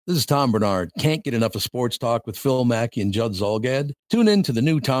This is Tom Bernard. Can't get enough of sports talk with Phil Mackey and Judd Zolgad? Tune in to the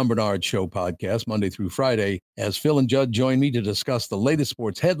new Tom Bernard Show podcast Monday through Friday as Phil and Judd join me to discuss the latest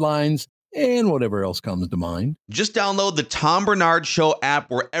sports headlines and whatever else comes to mind. Just download the Tom Bernard Show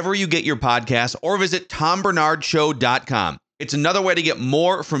app wherever you get your podcasts or visit tombernardshow.com. It's another way to get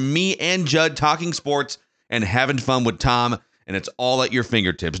more from me and Judd talking sports and having fun with Tom, and it's all at your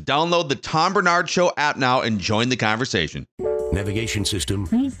fingertips. Download the Tom Bernard Show app now and join the conversation. Navigation system.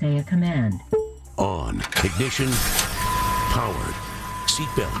 Please say a command. On. Ignition. Powered.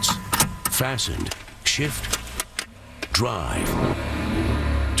 Seatbelts. Fastened. Shift. Drive.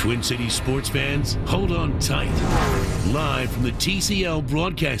 Twin Cities sports fans, hold on tight. Live from the TCL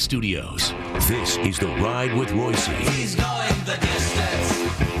broadcast studios, this is The Ride with Reusse. He's going the distance.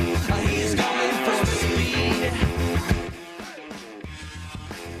 He's going full speed.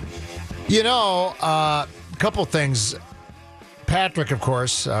 You know, a couple things. Patrick, of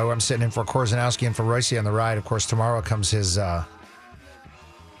course, who I'm sitting in for Korzanowski and for Reusse on the ride. Of course, tomorrow comes his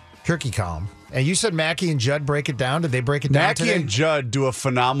turkey column. And you said Mackey and Judd break it down. Did they break it down today? Mackey and Judd do a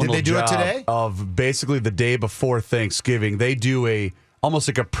phenomenal Did they do job it today? Of basically the day before Thanksgiving. They do almost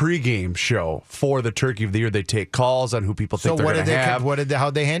like a pregame show for the Turkey of the Year. They take calls on who people think they're going to have.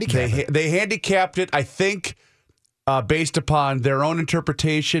 How'd they handicap it? They handicapped it, I think, based upon their own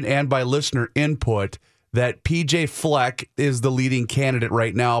interpretation and by listener input, that PJ Fleck is the leading candidate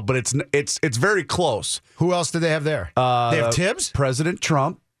right now, but it's very close. Who else do they have there? They have Tibbs? President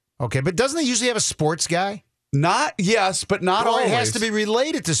Trump. Okay, but doesn't he usually have a sports guy? Yes, but not Or always. it has to be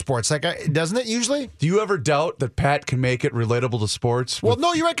related to sports, doesn't it usually? Do you ever doubt that Pat can make it relatable to sports? Well,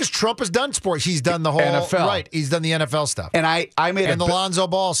 no, you're right, because Trump has done sports. He's done the whole NFL. Right, he's done the NFL stuff. And I made the Lonzo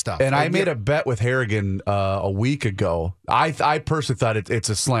Ball stuff. And I made a bet with Harrigan a week ago. I personally thought it's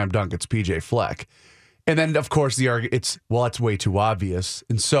a slam dunk. It's PJ Fleck. And then, of course, the argument, it's way too obvious.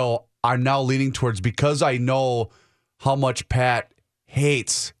 And so I'm now leaning towards, because I know how much Pat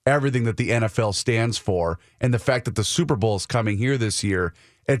hates everything that the NFL stands for, and the fact that the Super Bowl is coming here this year,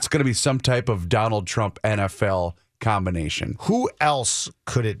 it's going to be some type of Donald Trump NFL combination. Who else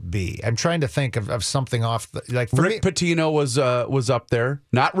could it be? I'm trying to think of something off. Rick Pitino was up there.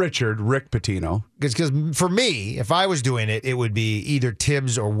 Not Richard, Rick Pitino. Because for me, if I was doing it, it would be either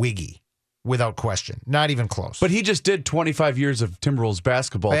Tibbs or Wiggy. Without question. Not even close. But he just did 25 years of Timberwolves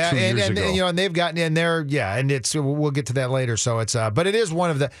basketball 2 years ago. And they've gotten in there, and it's, we'll get to that later. So it's, but it is one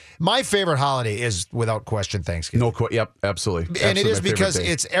of my favorite holiday is without question Thanksgiving. Yep, absolutely. And it is because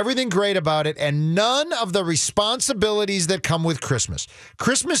it's everything great about it and none of the responsibilities that come with Christmas.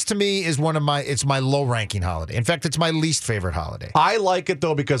 Christmas to me is it's my low ranking holiday. In fact, it's my least favorite holiday. I like it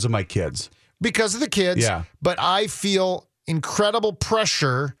though because of my kids. Because of the kids. Yeah. But I feel incredible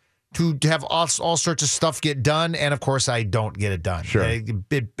pressure to have all sorts of stuff get done, and of course, I don't get it done. Sure.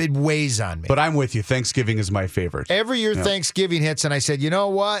 It weighs on me. But I'm with you. Thanksgiving is my favorite. Every year Thanksgiving hits, and I said, you know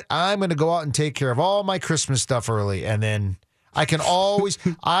what? I'm going to go out and take care of all my Christmas stuff early, and then I can always.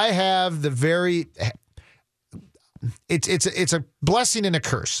 I have the very. It's a blessing and a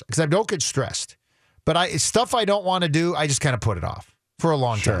curse because I don't get stressed, but stuff I don't want to do, I just kind of put it off for a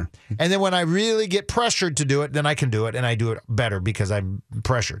long time. And then when I really get pressured to do it, then I can do it, and I do it better because I'm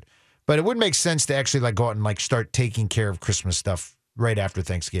pressured. But it wouldn't make sense to actually go out and start taking care of Christmas stuff right after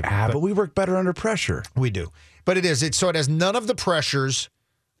Thanksgiving. But we work better under pressure. We do. But it has none of the pressures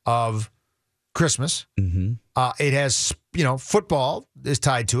of Christmas. Mm-hmm. It has, football is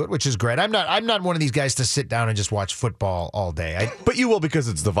tied to it, which is great. I'm not one of these guys to sit down and just watch football all day. But you will because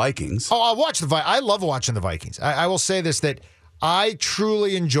it's the Vikings. Oh, I'll watch the Vikings. I love watching the Vikings. I will say this, that I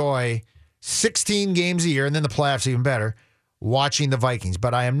truly enjoy 16 games a year, and then the playoffs even better, watching the Vikings.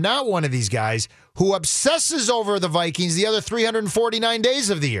 But I am not one of these guys who obsesses over the Vikings the other 349 days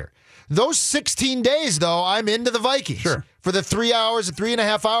of the year. Those 16 days, though, I'm into the Vikings. Sure. For the 3 hours,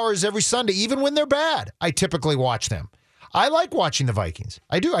 3.5 hours every Sunday, even when they're bad, I typically watch them. I like watching the Vikings.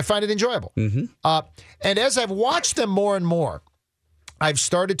 I do. I find it enjoyable. Mm-hmm. And as I've watched them more and more, I've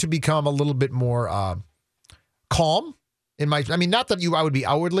started to become a little bit more calm. Not that I would be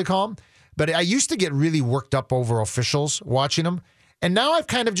outwardly calm, but I used to get really worked up over officials watching them. And now I've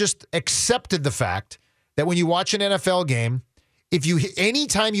kind of just accepted the fact that when you watch an NFL game,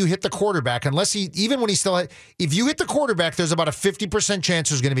 anytime you hit the quarterback, if you hit the quarterback, there's about a 50% chance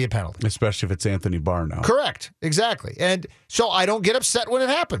there's going to be a penalty. Especially if it's Anthony Barr now. Correct. Exactly. And so I don't get upset when it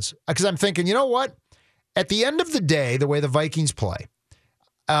happens because I'm thinking, you know what? At the end of the day, the way the Vikings play,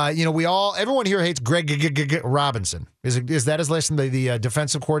 everyone here hates Greg Robinson. Is that his last name? The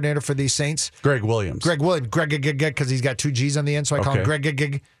defensive coordinator for the Saints? Greg Williams. Greg because he's got 2 G's on the end, so I call him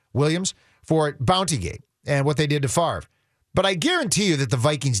Greg Williams for Bountygate and what they did to Favre. But I guarantee you that the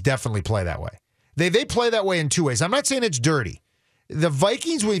Vikings definitely play that way. They play that way in two ways. I'm not saying it's dirty. The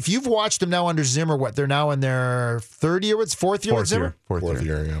Vikings, if you've watched them now under Zimmer, they're now in their third year, fourth year with Zimmer? Fourth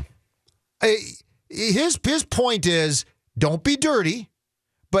year, yeah. His point is, don't be dirty.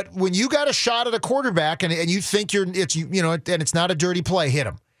 But when you got a shot at a quarterback and you think and it's not a dirty play, hit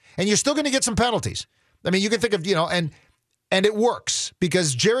him. And you're still going to get some penalties. I mean, you can think of, and it works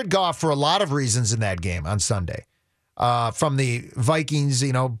because Jared Goff, for a lot of reasons in that game on Sunday, from the Vikings,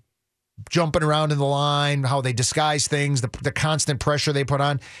 jumping around in the line, how they disguise things, the constant pressure they put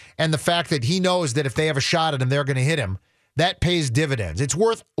on, and the fact that he knows that if they have a shot at him, they're going to hit him, that pays dividends. It's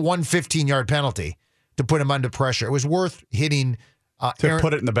worth one 15-yard penalty to put him under pressure. It was worth hitting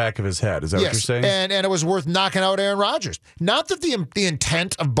put it in the back of his head. Is that what you're saying? And it was worth knocking out Aaron Rodgers. Not that the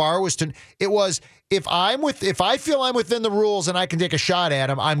intent of Barr was to. It was if I feel I'm within the rules and I can take a shot at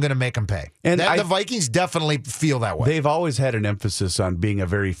him, I'm going to make him pay. And the Vikings definitely feel that way. They've always had an emphasis on being a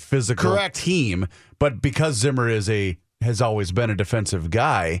very physical team, but because Zimmer has always been a defensive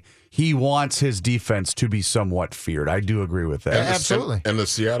guy, he wants his defense to be somewhat feared. I do agree with that. Absolutely. And the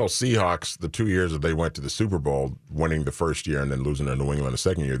Seattle Seahawks, the 2 years that they went to the Super Bowl, winning the first year and then losing to New England the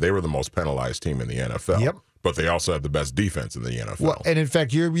second year, they were the most penalized team in the NFL. Yep. But they also had the best defense in the NFL. Well, and in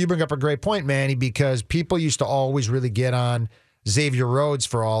fact, you bring up a great point, Manny, because people used to always really get on Xavier Rhodes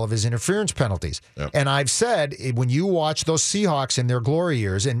for all of his interference penalties. Yep. And I've said, when you watch those Seahawks in their glory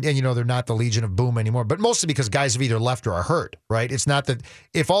years, and they're not the Legion of Boom anymore, but mostly because guys have either left or are hurt, right? It's not that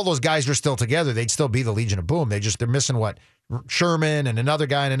if all those guys are still together, they'd still be the Legion of Boom. They're missing Sherman and another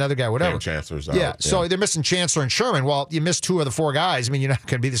guy, whatever. And Chancellor's out. Yeah, so they're missing Chancellor and Sherman. Well, you miss two of the four guys. I mean, you're not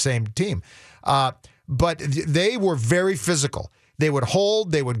going to be the same team. But they were very physical. They would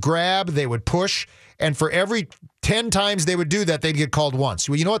hold, they would grab, they would push, and for every 10 times they would do that, they'd get called once.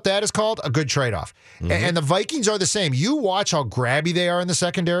 Well, you know what that is called? A good trade-off. Mm-hmm. And the Vikings are the same. You watch how grabby they are in the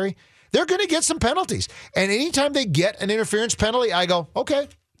secondary, they're going to get some penalties. And anytime they get an interference penalty, I go, okay,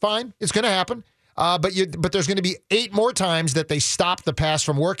 fine, it's going to happen. But there's going to be 8 more times that they stop the pass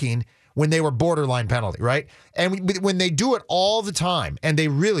from working when they were borderline penalty, right? And when they do it all the time, and they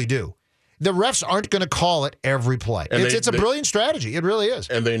really do, the refs aren't going to call it every play. It's a brilliant strategy. It really is.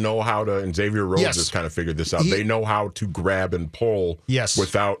 And they know how to, and Xavier Rhodes has kind of figured this out. They know how to grab and pull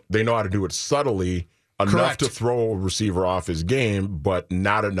they know how to do it subtly enough to throw a receiver off his game, but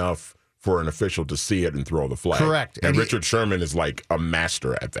not enough for an official to see it and throw the flag. Correct. And Richard Sherman is like a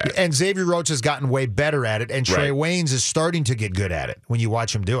master at that. And Xavier Rhodes has gotten way better at it, and Trey Waynes is starting to get good at it when you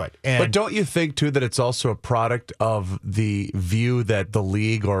watch him do it. But don't you think, too, that it's also a product of the view that the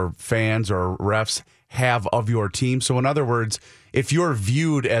league or fans or refs have of your team? So, in other words, if you're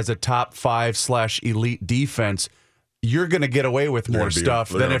viewed as a top 5/elite defense, you're going to get away with more stuff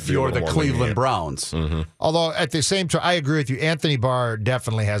than if you're the Cleveland Browns. Mm-hmm. Although, at the same time, I agree with you. Anthony Barr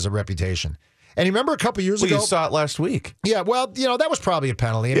definitely has a reputation. And you remember a couple years ago? You saw it last week. Yeah, well, that was probably a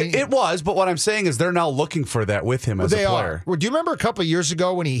penalty. I mean, it was, but what I'm saying is they're now looking for that with him as a player. Well, do you remember a couple years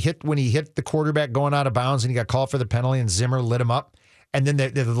ago when he hit the quarterback going out of bounds and he got called for the penalty and Zimmer lit him up? And then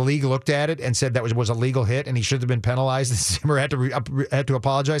the league looked at it and said that was a legal hit and he should have been penalized. And Zimmer had to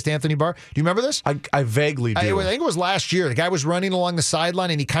apologize to Anthony Barr. Do you remember this? I vaguely do. I think it was last year. The guy was running along the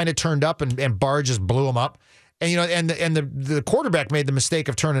sideline and he kind of turned up and Barr just blew him up. And the quarterback made the mistake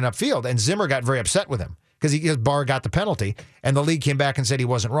of turning upfield and Zimmer got very upset with him because Barr got the penalty and the league came back and said he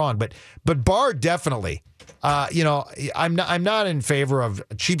wasn't wrong. But Barr definitely. I'm not in favor of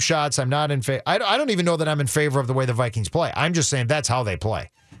cheap shots. I'm not in favor. I don't even know that I'm in favor of the way the Vikings play. I'm just saying that's how they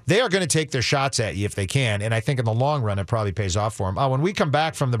play. They are going to take their shots at you if they can, and I think in the long run it probably pays off for them. When we come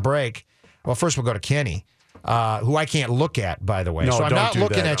back from the break, well, first we'll go to Kenny, who I can't look at, by the way. No, so I'm not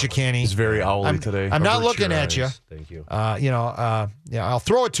looking at you, Kenny. He's very owly today. I'm not looking at you. Thank you. I'll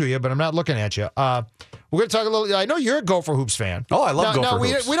throw it to you, but I'm not looking at you. We're going to talk a little. I know you're a Gopher Hoops fan. Oh, I love Gopher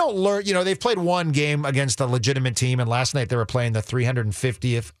Hoops. We don't learn. They've played one game against a legitimate team, and last night they were playing the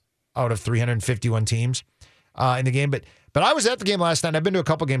 350th out of 351 teams in the game. But I was at the game last night. And I've been to a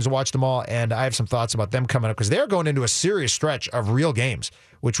couple games and watched them all, and I have some thoughts about them coming up because they're going into a serious stretch of real games,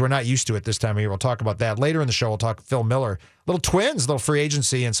 which we're not used to at this time of year. We'll talk about that later in the show. We'll talk Phil Miller, little Twins, little free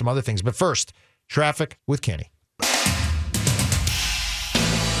agency, and some other things. But first, traffic with Kenny.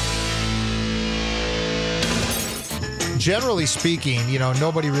 Generally speaking,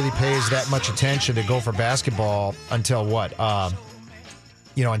 nobody really pays that much attention to Gopher basketball until what?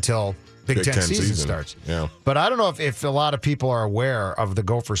 Until Big Ten season starts. Yeah. But I don't know if a lot of people are aware of the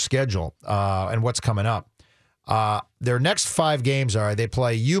Gopher schedule and what's coming up. Their next 5 games they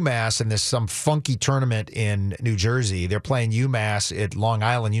play UMass in some funky tournament in New Jersey. They're playing UMass at Long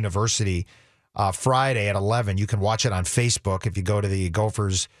Island University Friday at 11. You can watch it on Facebook. If you go to the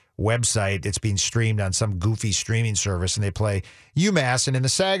Gophers website, it's being streamed on some goofy streaming service, and they play UMass. And in the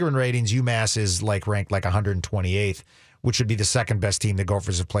Sagarin ratings, UMass is ranked 128th, which would be the second best team the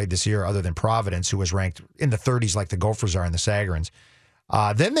Gophers have played this year, other than Providence, who was ranked in the 30s like the Gophers are in the Sagarins.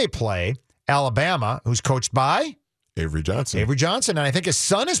 Then they play Alabama, who's coached by Avery Johnson. And I think his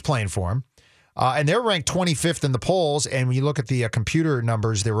son is playing for him. And they're ranked 25th in the polls. And when you look at the computer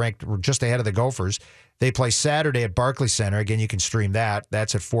numbers, they're ranked just ahead of the Gophers. They play Saturday at Barclays Center. Again, you can stream that.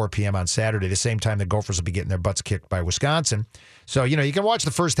 That's at 4 p.m. on Saturday, the same time the Gophers will be getting their butts kicked by Wisconsin. So, you can watch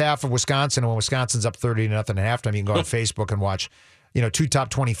the first half of Wisconsin, and when Wisconsin's up 30-0 at halftime, you can go on Facebook and watch, two top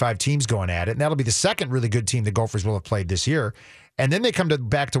 25 teams going at it. And that'll be the second really good team the Gophers will have played this year. And then they come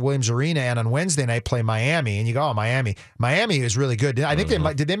back to Williams Arena, and on Wednesday night play Miami. And you go, Miami. Miami is really good. I think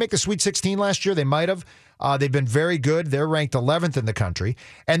did they make the Sweet 16 last year? They might have. They've been very good. They're ranked 11th in the country.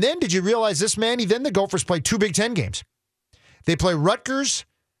 And then did you realize this, Manny? Then the Gophers play 2 Big Ten games. They play Rutgers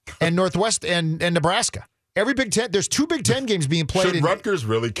and Northwest and Nebraska. Every Big Ten, there's 2 Big Ten games being played. Should Rutgers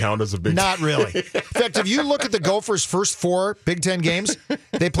really count as a Big Ten? Not really. In fact, if you look at the Gophers' first 4 Big Ten games,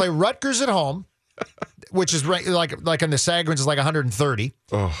 they play Rutgers at home, which is like in the Sagarins is 130.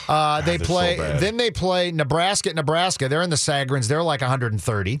 They play then they play Nebraska at Nebraska. They're in the Sagarins. They're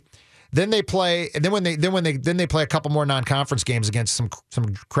 130. Then they play, and then they play a couple more non-conference games against some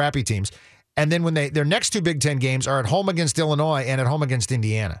crappy teams. And then their next 2 Big Ten games are at home against Illinois and at home against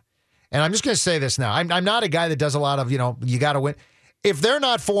Indiana. And I'm just going to say this now. I'm not a guy that does a lot of, you got to win. If they're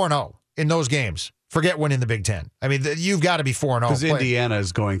not 4-0 in those games, forget winning the Big Ten. I mean, you've got to be 4-0. Because Indiana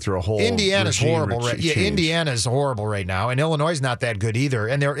is going through a whole Indiana's horrible. Change. Indiana is horrible right now, and Illinois is not that good either.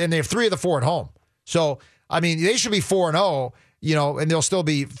 And they have 3 of the 4 at home. So I mean, they should be 4-0. And there'll still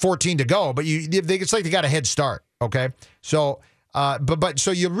be 14 to go. But it's like they got a head start. Okay, so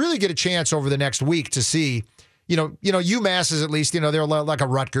so you really get a chance over the next week to see. UMass is at least, they're like a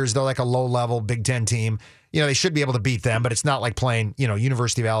Rutgers. They're like a low-level Big Ten team. They should be able to beat them, but it's not like playing,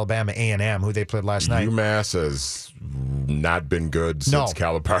 University of Alabama A&M, who they played last night. UMass has not been good since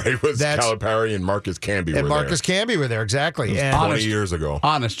Calipari was Calipari and Marcus Camby were there. Marcus Camby were there, exactly. 20 years ago.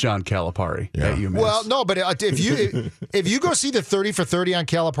 Honest John Calipari at UMass. Well, no, but if you go see the 30 for 30 on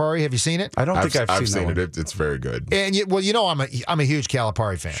Calipari, have you seen it? I don't think I've seen it. It's very good. And I'm a huge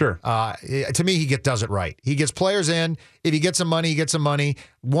Calipari fan. Sure. To me, he does it right. He gets players in. If he gets some money, he gets some money.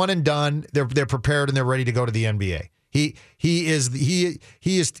 One and done. They're prepared and they're ready to go to the NBA.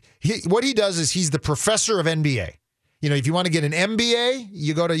 What he does is he's the professor of NBA. If you want to get an MBA,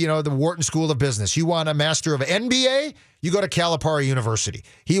 you go to, the Wharton School of Business. You want a master of NBA, you go to Calipari University.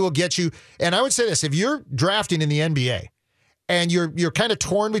 He will get you. And I would say this, if you're drafting in the NBA and you're kind of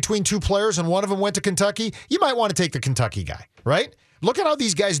torn between 2 players and one of them went to Kentucky, you might want to take the Kentucky guy, right? Look at how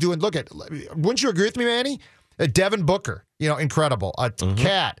these guys do it. Wouldn't you agree with me, Manny? Devin Booker, incredible.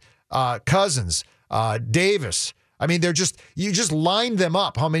 Cat, Cousins, Davis. I mean, you just lined them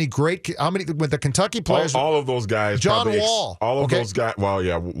up. How many with the Kentucky players? All of those guys. John Wall. All of those guys. Well,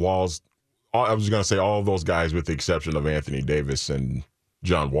 yeah, Wall's. I was going to say all of those guys, with the exception of Anthony Davis and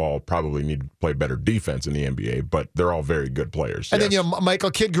John Wall, probably need to play better defense in the NBA, but they're all very good players. And then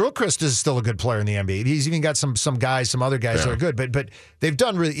Michael Kidd-Gilchrist is still a good player in the NBA. He's even got some other guys that are good. But they've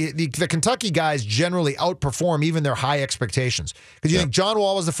done really the Kentucky guys generally outperform even their high expectations. Because you think John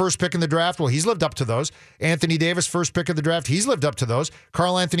Wall was the first pick in the draft, well, he's lived up to those. Anthony Davis, first pick of the draft, he's lived up to those.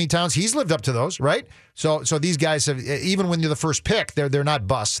 Karl Anthony Towns, he's lived up to those, right? So these guys have, even when you're the first pick, they're not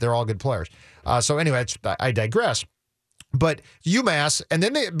busts. They're all good players. So anyway, I digress. But UMass, and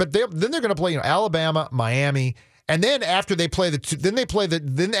then they're going to play Alabama, Miami, and then after they play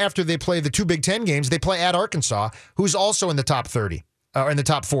after they play the 2 Big Ten games, they play at Arkansas, who's also in the top 30 or in the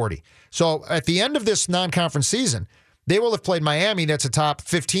top 40. So at the end of this non-conference season, they will have played Miami, that's a top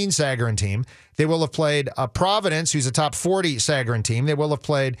 15 Sagarin team. They will have played Providence, who's a top 40 Sagarin team. They will have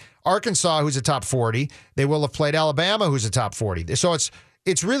played Arkansas, who's a top 40. They will have played Alabama, who's a top 40. So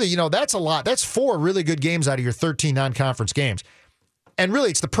it's really, that's a lot. That's 4 really good games out of your 13 non-conference games. And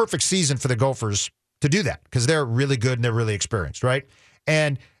really, it's the perfect season for the Gophers to do that because they're really good and they're really experienced, right?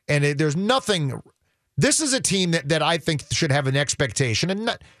 And there's nothing. This is a team that I think should have an expectation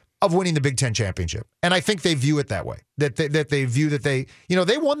of winning the Big Ten championship, and I think they view it that way. That they view that they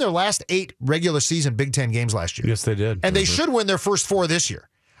won their last 8 regular season Big Ten games last year. Yes, they did, and they should win their first 4 this year.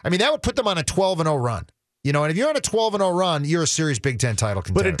 I mean, that would put them on a 12-0 run. And if you're on a 12-0 run, you're a serious Big Ten title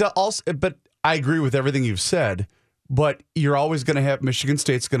contender. But I agree with everything you've said. But you're always going to have Michigan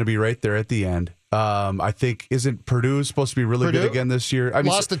State's going to be right there at the end. I think, isn't Purdue supposed to be really good again this year? I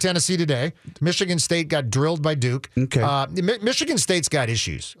mean, lost to Tennessee today. Michigan State got drilled by Duke. Okay. Michigan State's got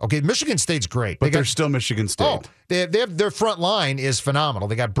issues. Okay, Michigan State's great. But they're still Michigan State. Oh, they have their front line is phenomenal.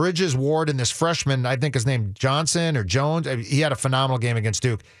 They got Bridges, Ward, and this freshman, I think his name Johnson or Jones. He had a phenomenal game against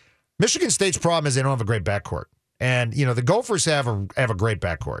Duke. Michigan State's problem is they don't have a great backcourt. And, the Gophers have a great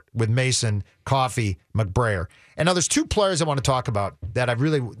backcourt with Mason, Coffey, McBrayer. And now there's two players I want to talk about that I've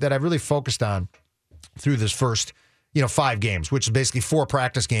really focused on through this first, 5 games, which is basically 4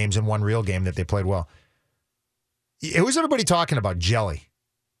 practice games and 1 real game that they played well. Who's everybody talking about? Jelly.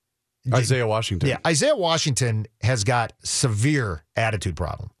 Isaiah Washington. Yeah, Isaiah Washington has got severe attitude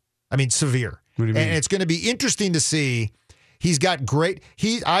problem. I mean, severe. What do you mean? And it's going to be interesting to see. He's got great.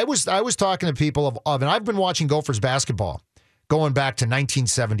 I was talking to people and I've been watching Gophers basketball going back to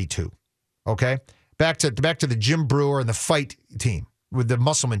 1972. Okay, back to the Jim Brewer and the Fight team with the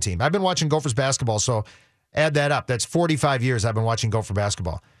Musselman team. I've been watching Gophers basketball, so add that up. That's 45 years I've been watching Gopher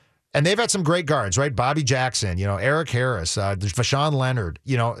basketball, and they've had some great guards, right? Bobby Jackson, Eric Harris, Vashawn Leonard.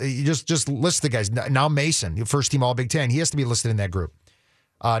 You just list the guys. Now Mason, first team All Big Ten. He has to be listed in that group.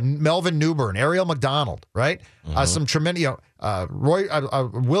 Melvin Newbern, Ariel McDonald, right? Some tremendous, Ray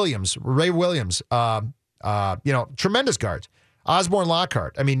Williams, tremendous guards. Osborne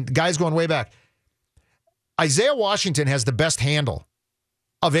Lockhart. I mean, guys going way back. Isaiah Washington has the best handle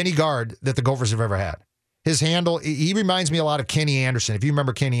of any guard that the Gophers have ever had. His handle, he reminds me a lot of Kenny Anderson. If you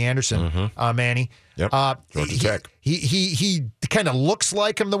remember Kenny Anderson, Manny. Yep. Georgia Tech. He kind of looks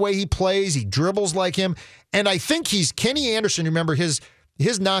like him the way he plays. He dribbles like him. And I think Kenny Anderson, remember his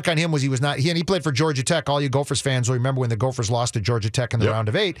knock on him was he played for Georgia Tech. All you Gophers fans will remember when the Gophers lost to Georgia Tech in the round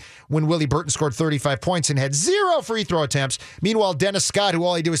of 8 when Willie Burton scored 35 points and had 0 free throw attempts. Meanwhile, Dennis Scott, who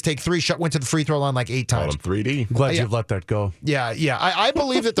all he did was take 3 shots, went to the free throw line like 8 times. Call him 3D. Glad you've let that go. Yeah. I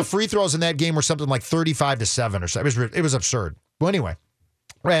believe that the free throws in that game were something like 35-7 or so. It was absurd. Well, anyway.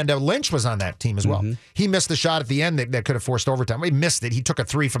 And Lynch was on that team as well. He missed the shot at the end that could have forced overtime. He missed it. He took a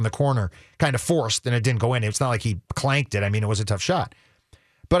 3 from the corner, kind of forced, and it didn't go in. It's not like he clanked it. I mean, it was a tough shot.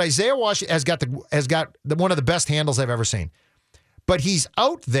 But Isaiah Washington has got one of the best handles I've ever seen. But he's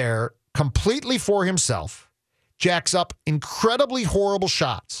out there completely for himself, jacks up incredibly horrible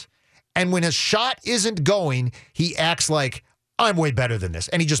shots. And when his shot isn't going, he acts like, I'm way better than this.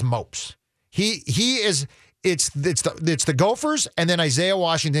 And he just mopes. It's the Gophers and then Isaiah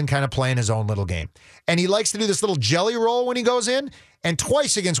Washington kind of playing his own little game. And he likes to do this little jelly roll when he goes in. And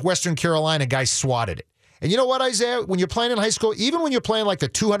twice against Western Carolina, guys swatted it. And you know what, Isaiah? When you're playing in high school, even when you're playing like the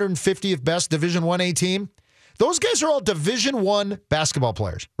 250th best Division 1A team, those guys are all Division 1 basketball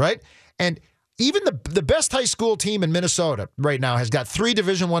players, right? And even the best high school team in Minnesota right now has got 3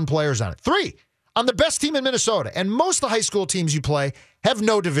 Division 1 players on it. 3 on the best team in Minnesota. And most of the high school teams you play have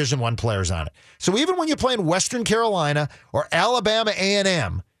no Division 1 players on it. So even when you're playing Western Carolina or Alabama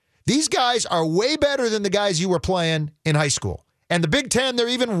A&M, these guys are way better than the guys you were playing in high school. And the Big Ten, they're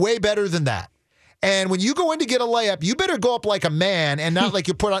even way better than that. And when you go in to get a layup, you better go up like a man and not like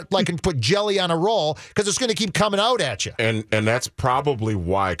you put jelly on a roll because it's going to keep coming out at you. And that's probably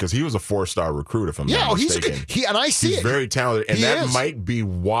why, because he was a 4-star recruit, if I'm not mistaken. He's very talented, and that might be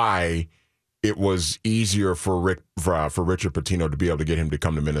why it was easier for Richard Pitino to be able to get him to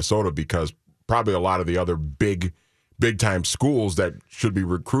come to Minnesota, because probably a lot of the other big time schools that should be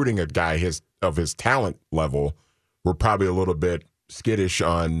recruiting a guy of his talent level were probably a little bit skittish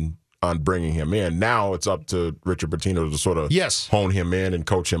on bringing him in. Now it's up to Richard Pitino to sort of hone him in and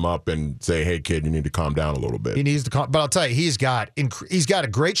coach him up and say, "Hey, kid, you need to calm down a little bit." He needs to calm. But I'll tell you, he's got a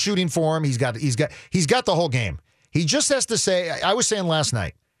great shooting form. He's got the whole game. He just has to say. I was saying last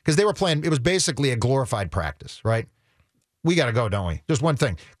night because they were playing. It was basically a glorified practice, right? We got to go, don't we? Just one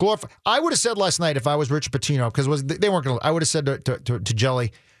thing. I would have said last night if I was Richard Pitino, because they weren't going to. I would have said to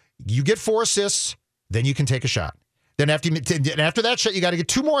Jelly, "You get 4 assists, then you can take a shot." Then after that shot, you got to get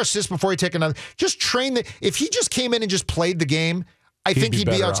 2 more assists before you take another. Just train if he just came in and just played the game, I think he'd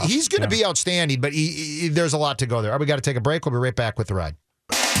be out. He's going to be outstanding, but there's a lot to go there. All right, we got to take a break. We'll be right back with the ride.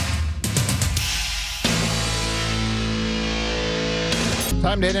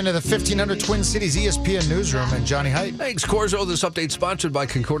 Time to head into the 1500 Twin Cities ESPN newsroom and Johnny Height. Thanks, Corzo. This update sponsored by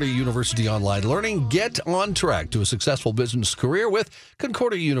Concordia University Online Learning. Get on track to a successful business career with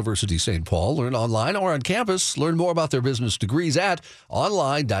Concordia University St. Paul. Learn online or on campus. Learn more about their business degrees at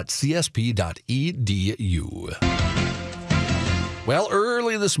online.csp.edu. Well,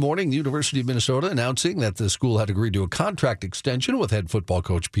 early this morning, the University of Minnesota announcing that the school had agreed to a contract extension with head football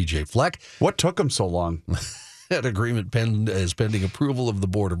coach P.J. Fleck. What took him so long? That agreement is pending approval of the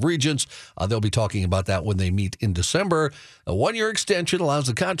Board of Regents. They'll be talking about that when they meet in December. A one-year extension allows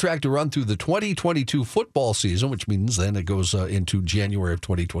the contract to run through the 2022 football season, which means then it goes into January of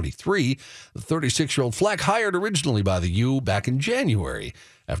 2023. The 36-year-old Fleck, hired originally by the U back in January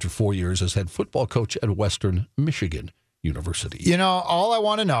after 4 years as head football coach at Western Michigan University. All I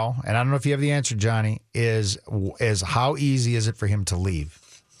want to know, and I don't know if you have the answer, Johnny, is how easy is it for him to leave?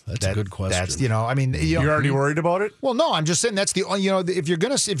 That's a good question. That's You're already worried about it? Well, no, I'm just saying that's the if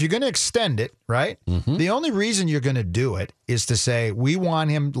you're gonna extend it, right? Mm-hmm. The only reason you're gonna do it is to say we want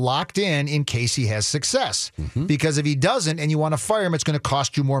him locked in case he has success. Mm-hmm. Because if he doesn't, and you want to fire him, it's going to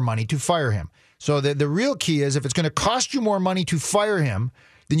cost you more money to fire him. So the real key is if it's going to cost you more money to fire him,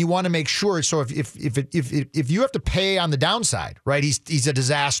 then you want to make sure. So if you have to pay on the downside, right? He's a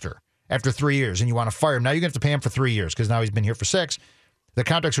disaster after 3 years, and you want to fire him. Now you're going to have to pay him for 3 years because now he's been here for 6. The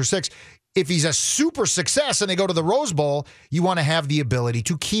contract's for 6. If he's a super success and they go to the Rose Bowl, you want to have the ability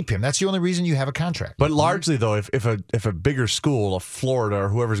to keep him. That's the only reason you have a contract. But largely, though, if a bigger school, a Florida or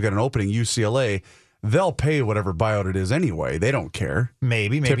whoever's got an opening, UCLA, they'll pay whatever buyout it is anyway. They don't care.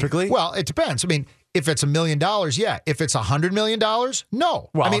 Maybe. Typically? Well, it depends. I mean, if it's $1 million, yeah. If it's $100 million, no.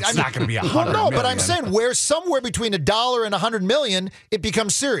 Well, I mean, it's not going to be $100 well, no, million. but I'm saying where somewhere between $1 and $100 million, it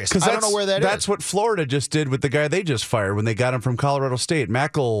becomes serious. I don't know where that is. That's what Florida just did with the guy they just fired when they got him from Colorado State,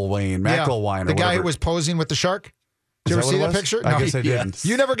 McElwain, or the guy whatever. who was posing with the shark. Did Is you ever that see what it that was? picture? I guess I didn't.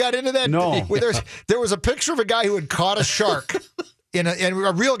 You never got into that? No. There was a picture of a guy who had caught a shark, in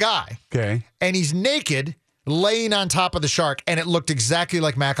a real guy. Okay. And he's naked, laying on top of the shark, and it looked exactly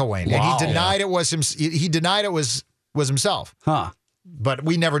like McElwain. Wow. And he denied it was him. He denied it was himself. Huh. But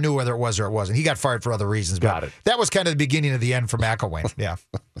we never knew whether it was or it wasn't. He got fired for other reasons. Got it. That was kind of the beginning of the end for McElwain. Yeah.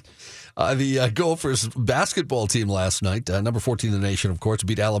 The Gophers basketball team last night, number 14 in the nation, of course,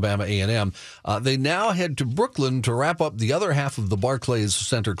 beat Alabama A&M. They now head to Brooklyn to wrap up the other half of the Barclays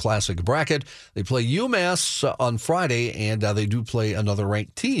Center Classic bracket. They play UMass on Friday, and they do play another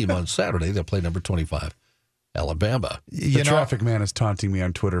ranked team on Saturday. They'll play number 25, Alabama. The traffic man is taunting me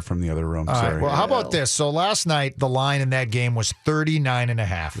on Twitter from the other room. Sorry. Right, well, how about this? So last night, the line in that game was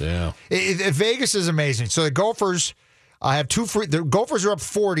 39.5. Yeah. Vegas is amazing. So the Gophers... the Gophers are up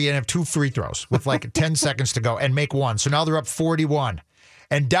 40 and have 2 free throws with like 10 seconds to go and make one. So now they're up 41.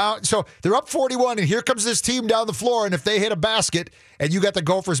 So they're up 41, and here comes this team down the floor, and if they hit a basket and you got the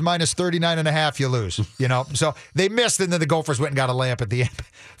Gophers minus 39.5, you lose. So they missed, and then the Gophers went and got a layup at the end.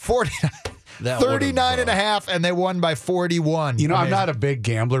 39.5, and they won by 41. I'm not a big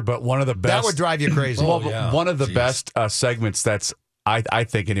gambler, but one of the best. That would drive you crazy. One of the best segments that's, I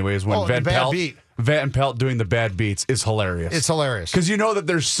think anyway, is when Van Pelt doing the bad beats is hilarious. It's hilarious. Because you know that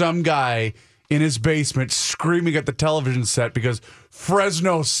there's some guy in his basement screaming at the television set because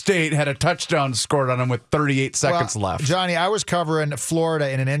Fresno State had a touchdown scored on him with 38 seconds left. Johnny, I was covering Florida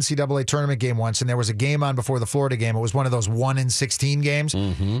in an NCAA tournament game once, and there was a game on before the Florida game. It was one of those 1-in-16 games,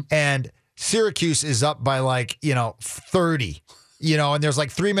 and Syracuse is up by 30. And there's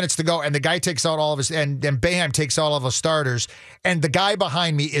like 3 minutes to go, and the guy takes out all of his, and Boeheim takes out all of his starters, and the guy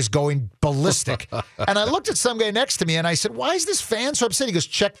behind me is going ballistic. And I looked at some guy next to me, and I said, "Why is this fan so upset?" He goes,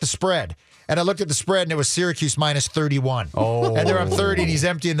 "Check the spread." And I looked at the spread, and it was Syracuse minus 31. Oh. And they're up 30, and he's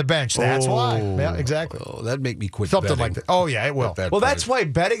emptying the bench. That's why. Yeah, exactly. Oh, that'd make me quit Something betting. like that. Oh, yeah, it will. Well, that's why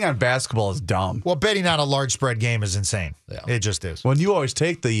betting on basketball is dumb. Well, betting on a large spread game is insane. Yeah. It just is. When you always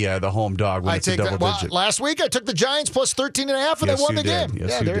take the home dog when it's a double digit. Last week, I took the Giants plus 13.5, and Yes, they won you the game. did. Yes,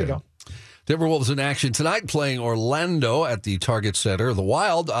 yeah, you there did. you go. Timberwolves in action tonight, playing Orlando at the Target Center. The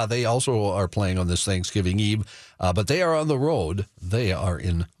Wild, they also are playing on this Thanksgiving Eve, but they are on the road. They are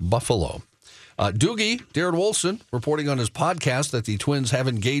in Buffalo. Doogie, Darren Wolfson, reporting on his podcast that the Twins have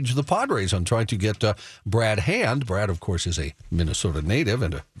engaged the Padres on trying to get Brad Hand. Brad, of course, is a Minnesota native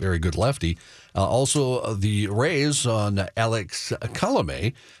and a very good lefty. Also, the Rays on Alex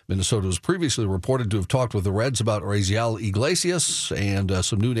Colomé. Minnesota was previously reported to have talked with the Reds about Raisel Iglesias and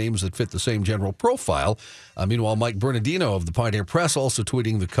some new names that fit the same general profile. Meanwhile, Mike Bernardino of the Pioneer Press also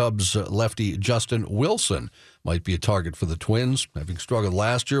tweeting the Cubs lefty Justin Wilson might be a target for the Twins. Having struggled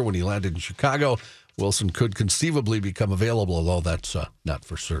last year when he landed in Chicago, Wilson could conceivably become available, although that's not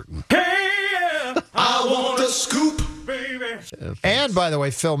for certain. I want a scoop, baby. And by the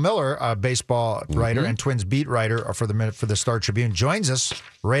way, Phil Miller, a baseball writer and Twins beat writer for the Star Tribune, joins us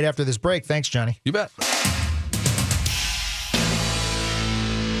right after this break. Thanks, Johnny. You bet.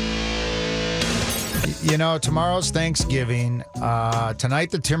 Tomorrow's Thanksgiving.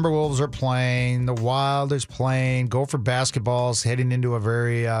 Tonight the Timberwolves are playing. The Wild is playing. Gopher basketball's heading into a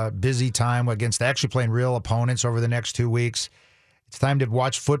very busy time against actually playing real opponents over the next 2 weeks. It's time to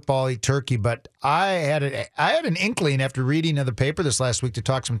watch football, eat turkey. But I had an inkling after reading of the paper this last week to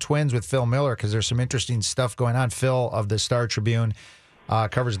talk some Twins with Phil Miller because there's some interesting stuff going on. Phil of the Star Tribune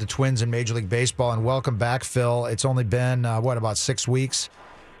covers the Twins in Major League Baseball. And welcome back, Phil. It's only been, about 6 weeks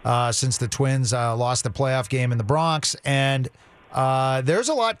since the Twins lost the playoff game in the Bronx. And there's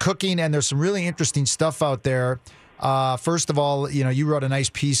a lot cooking, and there's some really interesting stuff out there. First of all, you wrote a nice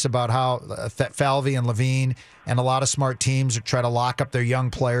piece about how Falvey and Levine and a lot of smart teams try to lock up their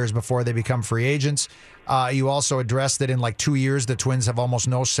young players before they become free agents. You also addressed that in like 2 years, the Twins have almost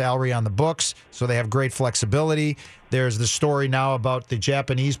no salary on the books, so they have great flexibility. There's the story now about the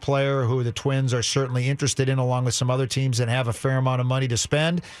Japanese player who the Twins are certainly interested in, along with some other teams that have a fair amount of money to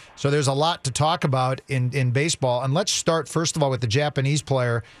spend. So there's a lot to talk about in baseball. And let's start, first of all, with the Japanese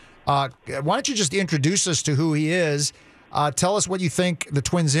player. Why don't you just introduce us to who he is? Tell us what you think the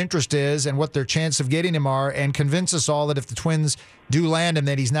Twins' interest is and what their chance of getting him are, and convince us all that if the Twins do land him,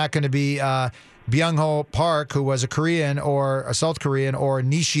 that he's not going to be Byung-ho Park, who was a Korean or a South Korean, or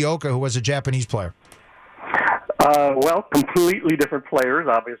Nishioka, who was a Japanese player. Well, completely different players,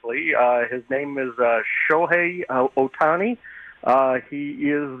 obviously. His name is Shohei Ohtani. He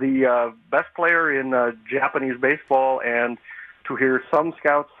is the best player in Japanese baseball, and to hear some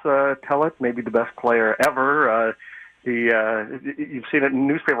scouts tell it, maybe the best player ever. You've seen it in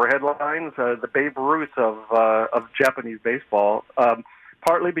newspaper headlines, the Babe Ruth of Japanese baseball,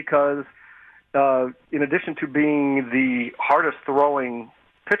 partly because in addition to being the hardest throwing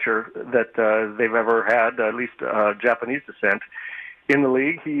pitcher that they've ever had, at least Japanese descent, in the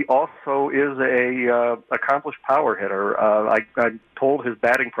league, he also is a accomplished power hitter. I'm told his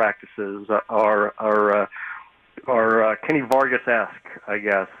batting practices are Kenny Vargas-esque, I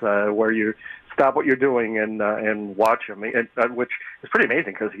guess, where you stop what you're doing and watch him, which is pretty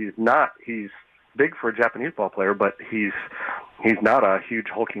amazing because he's big for a Japanese ball player, but he's not a huge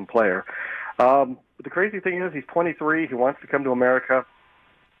hulking player. But the crazy thing is he's 23. He wants to come to America.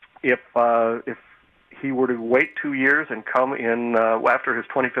 If he were to wait 2 years and come in after his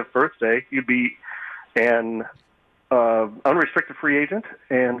 25th birthday, he'd be an unrestricted free agent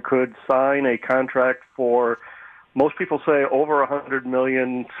and could sign a contract for, most people say, over $100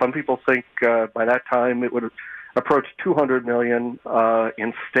 million. Some people think by that time it would approach $200 million.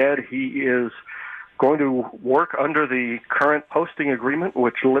 Instead, he is going to work under the current posting agreement,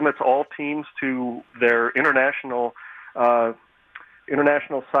 which limits all teams to their international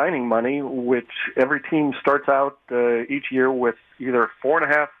signing money, which every team starts out each year with either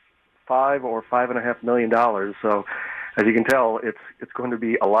 $4.5, $5, or $5.5 million. So, as you can tell, it's going to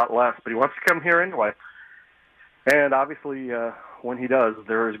be a lot less. But he wants to come here anyway. And obviously, when he does,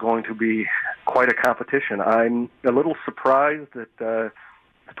 there is going to be quite a competition. I'm a little surprised that the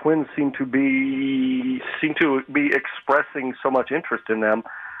Twins seem to be expressing so much interest in them.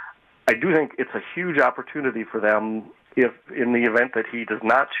 I do think it's a huge opportunity for them if, in the event that he does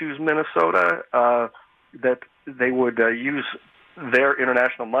not choose Minnesota, that they would use their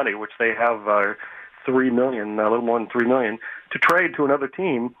international money, which they have $3 million, a little more than $3 million, to trade to another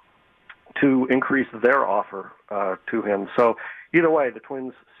team to increase their offer to him. So either way, the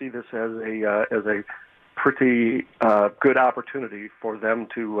Twins see this as a pretty good opportunity for them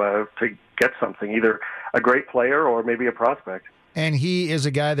to get something, either a great player or maybe a prospect. And he is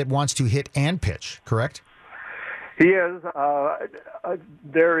a guy that wants to hit and pitch, correct? He is.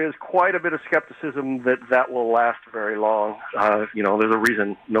 There is quite a bit of skepticism that will last very long. There's a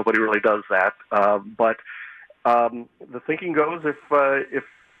reason nobody really does that. But the thinking goes if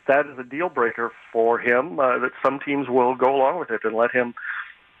that is a deal breaker for him, that some teams will go along with it and let him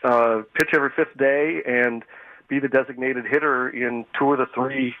pitch every fifth day and be the designated hitter in 2 of the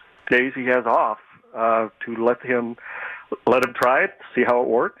 3 days he has off, to let him try it, see how it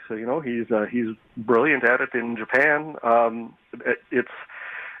works. So, he's brilliant at it in Japan. It's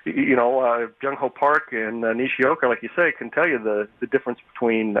Byung-ho Park and Nishioka, like you say, can tell you the difference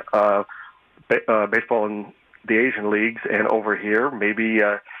between baseball in the Asian leagues and over here. Maybe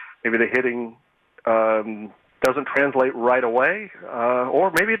the hitting doesn't translate right away,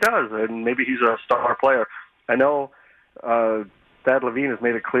 or maybe it does, and maybe he's a star player. I know Thad Levine has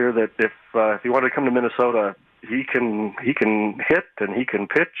made it clear that if he wanted to come to Minnesota, he can hit and he can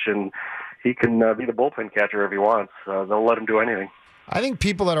pitch and he can be the bullpen catcher if he wants. They'll let him do anything. I think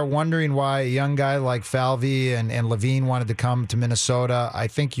people that are wondering why a young guy like Falvey and Levine wanted to come to Minnesota, I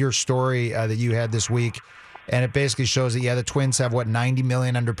think your story that you had this week, and it basically shows that, the Twins have, $90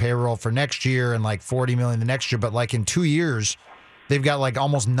 million under payroll for next year and $40 million the next year. But in 2 years, they've got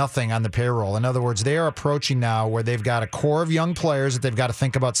almost nothing on the payroll. In other words, they are approaching now where they've got a core of young players that they've got to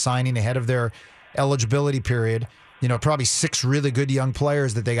think about signing ahead of their eligibility period. probably 6 really good young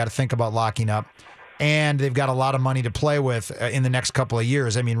players that they got to think about locking up. And they've got a lot of money to play with in the next couple of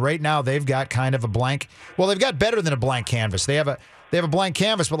years. I mean, right now they've got kind of a blank. Well, they've got better than a blank canvas. They have a blank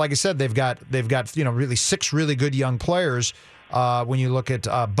canvas, but like I said, they've got really 6 really good young players. When you look at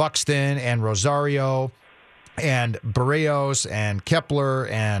Buxton and Rosario and Barrios and Kepler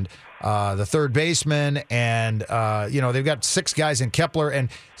and the third baseman, and they've got 6 guys in Kepler and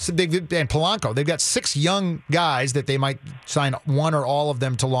Polanco. They've got 6 young guys that they might sign one or all of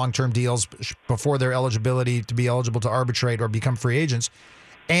them to long-term deals before their eligibility to be eligible to arbitrate or become free agents.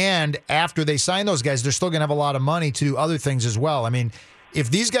 And after they sign those guys, they're still going to have a lot of money to do other things as well. I mean, if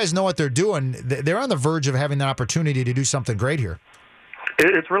these guys know what they're doing, they're on the verge of having the opportunity to do something great here.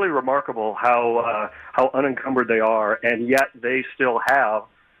 It's really remarkable how unencumbered they are, and yet they still have,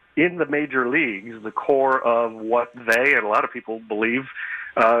 in the major leagues, the core of what they and a lot of people believe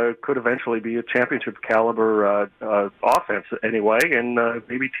could eventually be a championship caliber offense anyway, and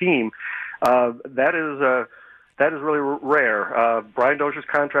maybe team. That is really rare. Brian Dozier's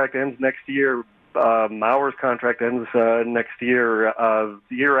contract ends next year. Mauer's contract ends next year.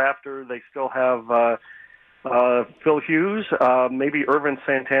 The year after, they still have Phil Hughes, maybe Irvin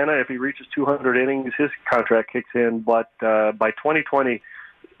Santana. If he reaches 200 innings, his contract kicks in. But by 2020,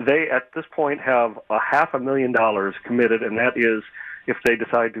 they at this point have $500,000 committed, and that is if they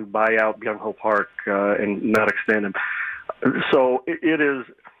decide to buy out Byung-Ho Park and not extend him. So it is,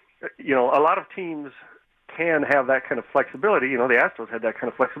 a lot of teams can have that kind of flexibility. The Astros had that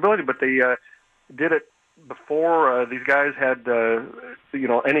kind of flexibility, but they did it before these guys had,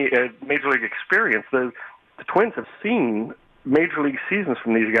 any major league experience. The Twins have seen major league seasons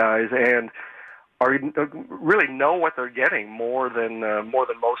from these guys and really know what they're getting more than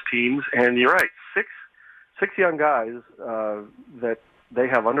most teams. And you're right, six young guys that they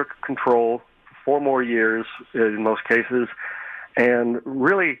have under control for 4 more years in most cases, and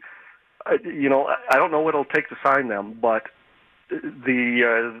really, I don't know what it'll take to sign them, but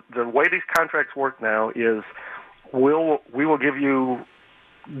the way these contracts work now is we will give you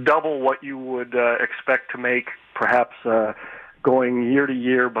double what you would expect to make, perhaps going year to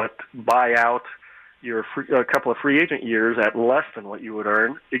year, but buy out a couple of free agent years at less than what you would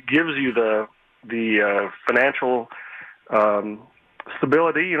earn. It gives you the financial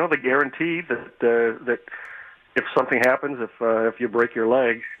stability, the guarantee that if something happens, if you break your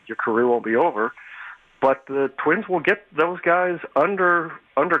leg, your career won't be over. But the Twins will get those guys under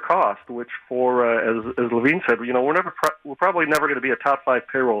cost, which as Levine said, we're probably never going to be a top 5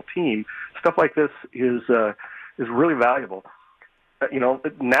 payroll team. Stuff like this is really valuable. Now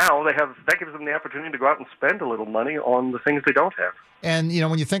that gives them the opportunity to go out and spend a little money on the things they don't have. And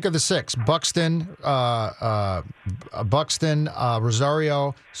when you think of the 6, Buxton,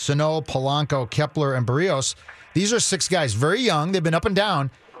 Rosario, Sano, Polanco, Kepler, and Barrios, these are 6 guys, very young. They've been up and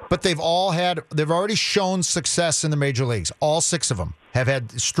down, but they've already shown success in the major leagues. All 6 of them have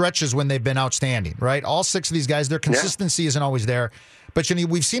had stretches when they've been outstanding, right? All 6 of these guys, their consistency isn't always there. But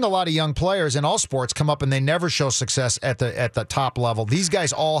we've seen a lot of young players in all sports come up and they never show success at the top level. These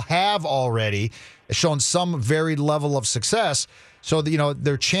guys all have already shown some varied level of success. So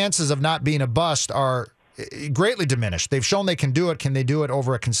their chances of not being a bust are greatly diminished. They've shown they can do it. Can they do it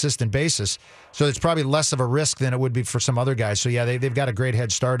over a consistent basis? So it's probably less of a risk than it would be for some other guys. So yeah, they've got a great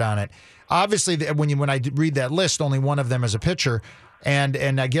head start on it. Obviously, when I read that list, only one of them is a pitcher.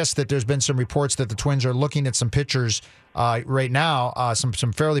 And I guess that there's been some reports that the Twins are looking at some pitchers right now, some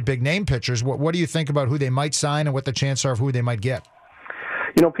fairly big name pitchers. What do you think about who they might sign and what the chances are of who they might get?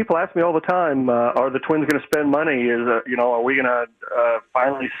 People ask me all the time, are the Twins going to spend money? Are we going to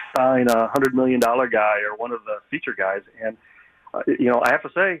finally sign a $100 million guy or one of the feature guys? And I have to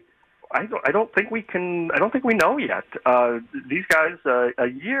say, I don't think we know yet. These guys, a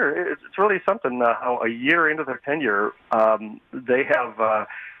year, it's really something how a year into their tenure, they have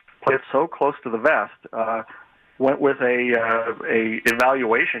played so close to the vest. Went with a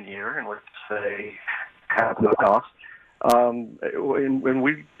evaluation year in which they have no cost.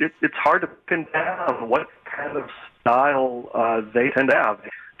 It's hard to pin down what kind of style they tend to have.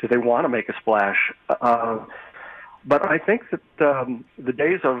 Do they want to make a splash? But I think that the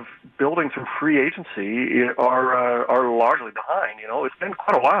days of building through free agency are largely behind. It's been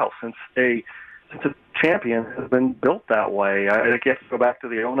quite a while since a champion has been built that way. I think you have to go back to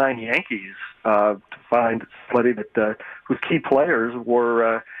the 2009 Yankees to find somebody that whose key players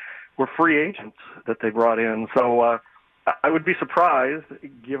were free agents that they brought in. So I would be surprised,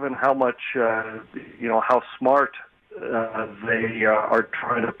 given how much how smart they are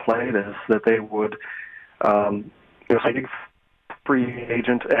trying to play this, that they would. Signing free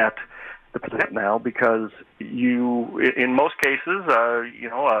agent at the plant now because in most cases, a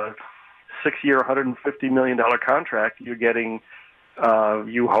 6-year, $150 million contract, you're getting,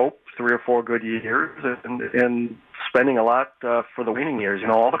 you hope, 3 or 4 good years and spending a lot for the winning years.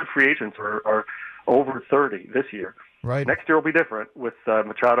 All the free agents are over 30 this year. Right. Next year will be different with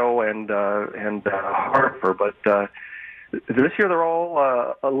Machado and Harper, but this year they're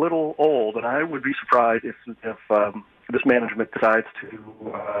all a little old, and I would be surprised if this management decides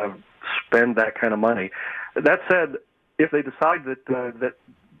to spend that kind of money. That said, if they decide that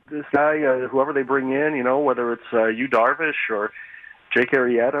this guy, whoever they bring in, whether it's Yu Darvish or Jake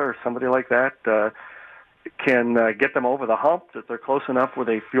Arrieta or somebody like that, can get them over the hump, that they're close enough where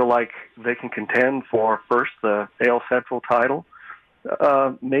they feel like they can contend for first the AL Central title,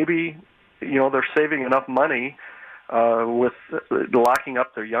 maybe they're saving enough money with locking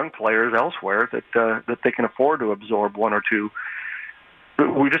up their young players elsewhere that they can afford to absorb 1 or 2.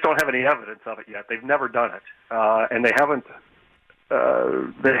 We just don't have any evidence of it yet. They've never done it, and they haven't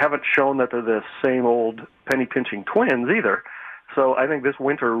shown that they're the same old penny-pinching Twins either. So I think this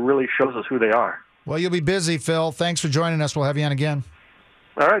winter really shows us who they are. Well, you'll be busy, Phil. Thanks for joining us. We'll have you on again.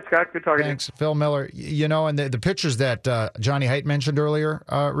 All right, Scott. Good talking Thanks. To you. Phil Miller. And the pitchers that Johnny Height mentioned earlier,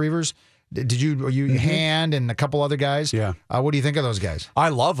 Reavers, Hand and a couple other guys? Yeah. What do you think of those guys? I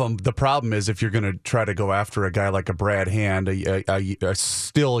love them. The problem is if you're going to try to go after a guy like a Brad Hand, a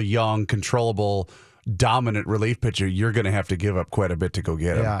still young, controllable, dominant relief pitcher, you're going to have to give up quite a bit to go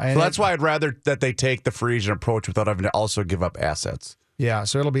get him. Yeah, so that's why I'd rather that they take the free agent approach without having to also give up assets. Yeah,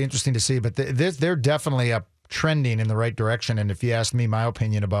 so it'll be interesting to see. But they're definitely trending in the right direction. And if you ask me my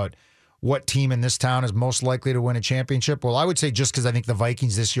opinion about what team in this town is most likely to win a championship, well, I would say just because I think the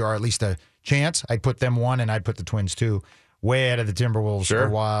Vikings this year are at least a chance, I'd put them 1, and I'd put the Twins 2, way ahead of the Timberwolves or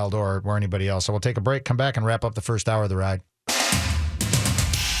Wild or anybody else. So we'll take a break, come back, and wrap up the first hour of the ride.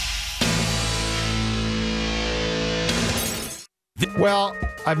 Well,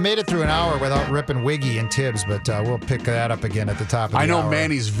 I've made it through an hour without ripping Wiggy and Tibbs, but we'll pick that up again at the top of the hour. I know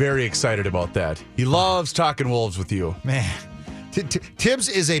Manny's very excited about that. He loves talking Wolves with you. Man, Tibbs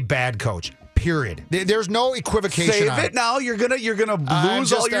is a bad coach. Period. There's no equivocation. Save on it now. You're gonna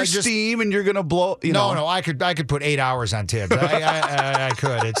lose all your steam, and you're gonna blow. No. I could put 8 hours on Tibbs. I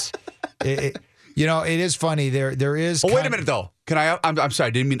could. It is funny. There is. Oh, wait a minute though. Can I? I'm sorry.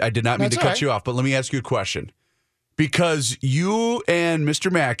 I did not mean to cut you off. But let me ask you a question. Because you and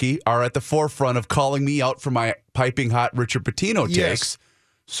Mr. Mackey are at the forefront of calling me out for my piping hot Richard Pitino takes. Yes.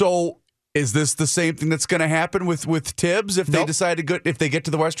 So is this the same thing that's going to happen with Tibbs if they decide to go, if they get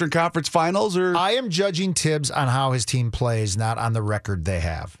to the Western Conference Finals? Or I am judging Tibbs on how his team plays, not on the record they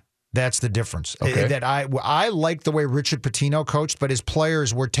have. That's the difference. Okay. That I like the way Richard Pitino coached, but his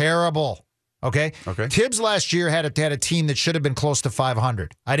players were terrible. Okay? Tibbs last year had a team that should have been close to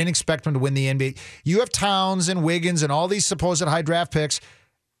 500. I didn't expect him to win the NBA. You have Towns and Wiggins and all these supposed high draft picks,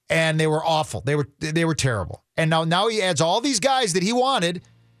 and they were awful. They were terrible. And now he adds all these guys that he wanted,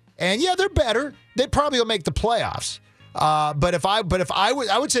 and yeah, they're better. They probably will make the playoffs. But if I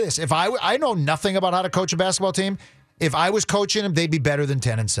would say this: if I know nothing about how to coach a basketball team, if I was coaching them, they'd be better than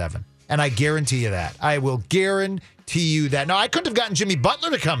 10-7. And I guarantee you that. I will guarantee you that. Now, I couldn't have gotten Jimmy Butler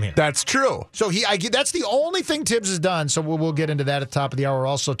to come here. That's true. So that's the only thing Tibbs has done. So we'll get into that at the top of the hour. We'll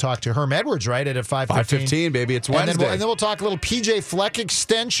also talk to Herm Edwards, right, at 5:15. 5:15, baby. It's Wednesday. And then we'll talk a little PJ Fleck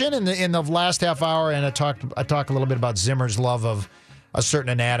extension in the last half hour. And I talk a little bit about Zimmer's love of a certain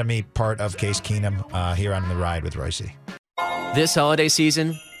anatomy part of Case Keenum here on The Ride with Reusse. This holiday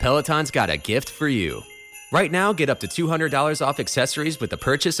season, Peloton's got a gift for you. Right now, get up to $200 off accessories with the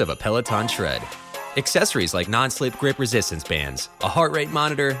purchase of a Peloton Shred. Accessories like non-slip grip resistance bands, a heart rate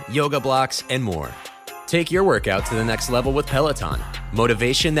monitor, yoga blocks, and more. Take your workout to the next level with Peloton.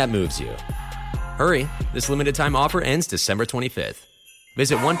 Motivation that moves you. Hurry, this limited time offer ends December 25th.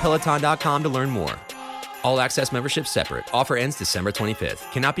 Visit onepeloton.com to learn more. All access membership separate. Offer ends December 25th.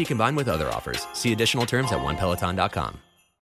 Cannot be combined with other offers. See additional terms at onepeloton.com.